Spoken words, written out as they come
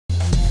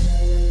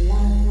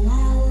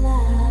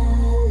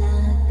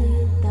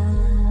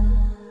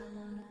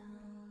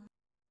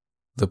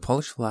The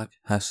Polish flag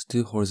has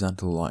two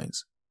horizontal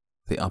lines.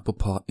 The upper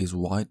part is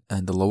white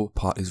and the lower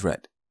part is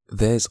red.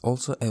 There is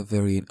also a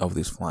variant of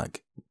this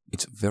flag.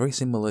 It's very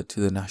similar to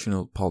the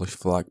national Polish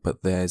flag,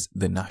 but there's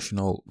the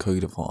national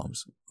coat of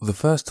arms. The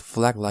first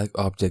flag-like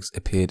objects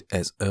appeared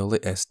as early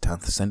as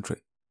 10th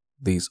century.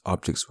 These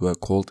objects were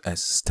called as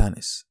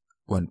stanis.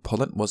 When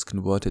Poland was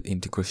converted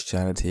into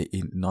Christianity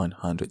in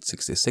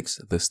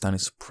 966, the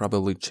stanis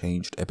probably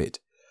changed a bit.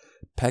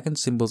 Pagan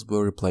symbols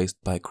were replaced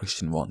by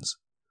Christian ones.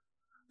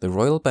 The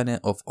royal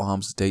banner of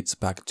arms dates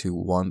back to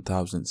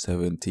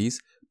 1070s,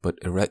 but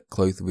a red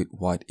cloth with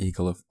white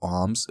eagle of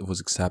arms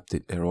was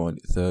accepted around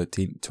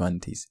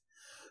 1320s.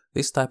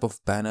 This type of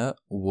banner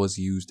was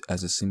used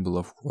as a symbol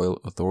of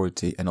royal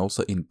authority and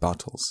also in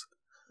battles.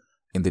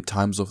 In the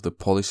times of the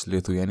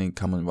Polish-Lithuanian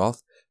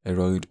Commonwealth,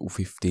 around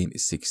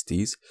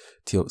 1560s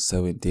till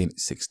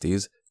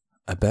 1760s,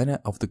 a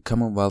banner of the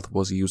Commonwealth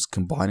was used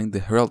combining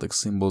the heraldic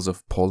symbols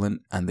of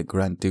Poland and the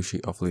Grand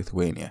Duchy of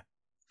Lithuania.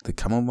 The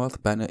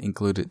Commonwealth banner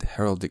included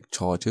heraldic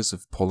charges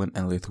of Poland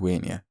and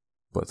Lithuania.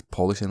 Both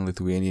Polish and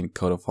Lithuanian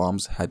coat of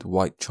arms had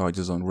white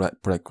charges on red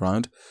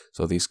background,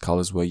 so these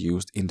colors were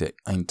used in the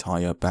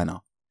entire banner.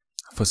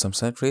 For some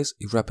centuries,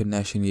 European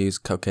nations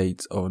used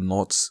cockades or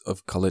knots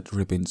of colored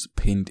ribbons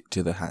pinned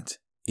to the hat.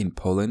 In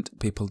Poland,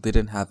 people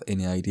didn't have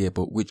any idea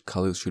about which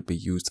colors should be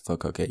used for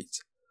cockades.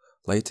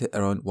 Later,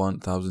 around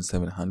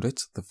 1700,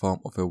 the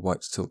form of a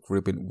white silk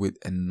ribbon with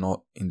a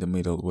knot in the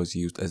middle was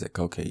used as a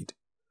cockade.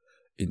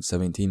 In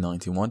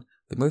 1791,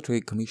 the military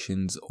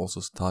commissions also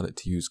started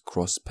to use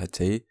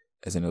cross-pate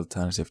as an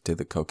alternative to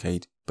the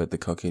cockade, but the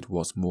cockade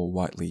was more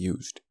widely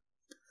used.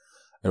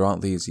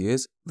 Around these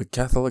years, the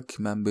Catholic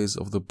members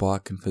of the Bar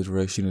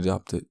Confederation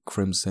adopted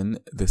crimson,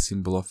 the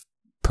symbol of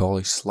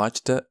Polish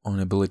Szlachta or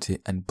nobility,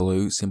 and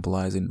blue,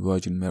 symbolizing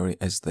Virgin Mary,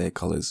 as their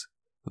colors.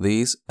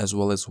 These, as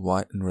well as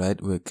white and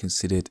red, were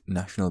considered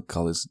national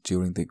colors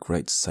during the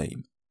Great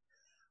Sejm.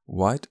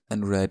 White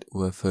and red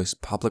were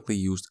first publicly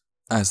used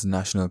as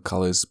national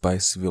colors by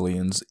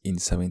civilians in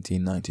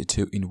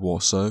 1792 in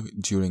Warsaw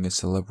during a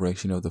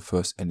celebration of the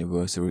first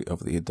anniversary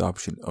of the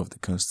adoption of the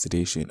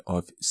Constitution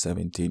of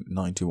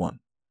 1791.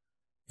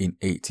 In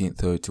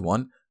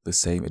 1831, the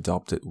Sejm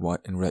adopted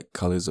white and red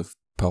colors of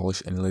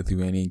Polish and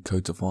Lithuanian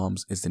coats of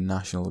arms as the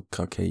national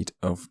cockade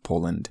of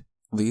Poland.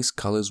 These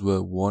colors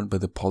were worn by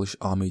the Polish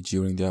army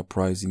during the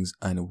uprisings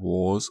and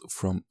wars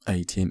from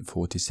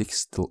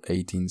 1846 till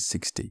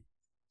 1860.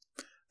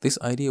 This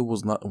idea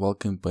was not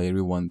welcomed by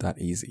everyone that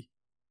easy.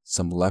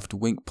 Some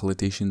left-wing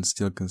politicians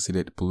still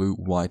considered blue,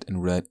 white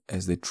and red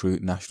as the true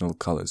national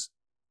colors.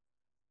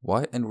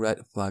 White and red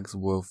flags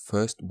were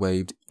first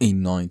waved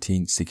in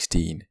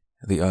 1916.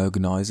 The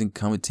organizing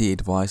committee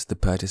advised the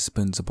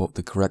participants about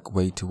the correct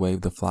way to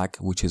wave the flag,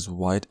 which is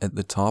white at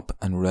the top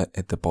and red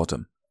at the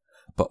bottom.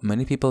 But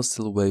many people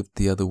still waved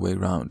the other way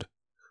round.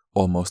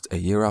 Almost a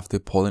year after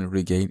Poland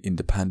regained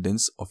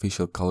independence,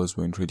 official colors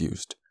were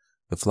introduced.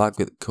 The flag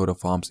with coat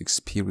of arms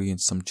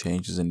experienced some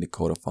changes in the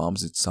coat of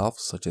arms itself,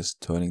 such as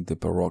turning the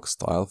Baroque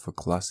style for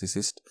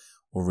classicist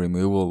or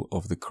removal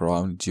of the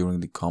crown during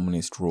the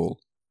communist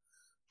rule.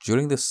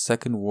 During the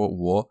Second World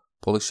War,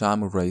 Polish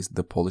army raised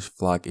the Polish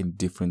flag in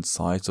different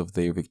sites of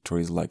their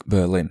victories like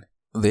Berlin.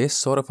 There's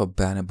sort of a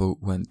ban about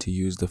when to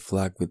use the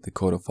flag with the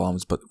coat of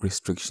arms, but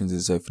restrictions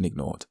is often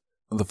ignored.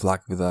 The flag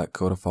without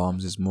coat of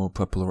arms is more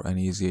popular and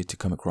easier to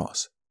come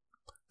across.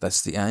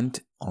 That's the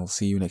end. I'll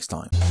see you next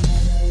time.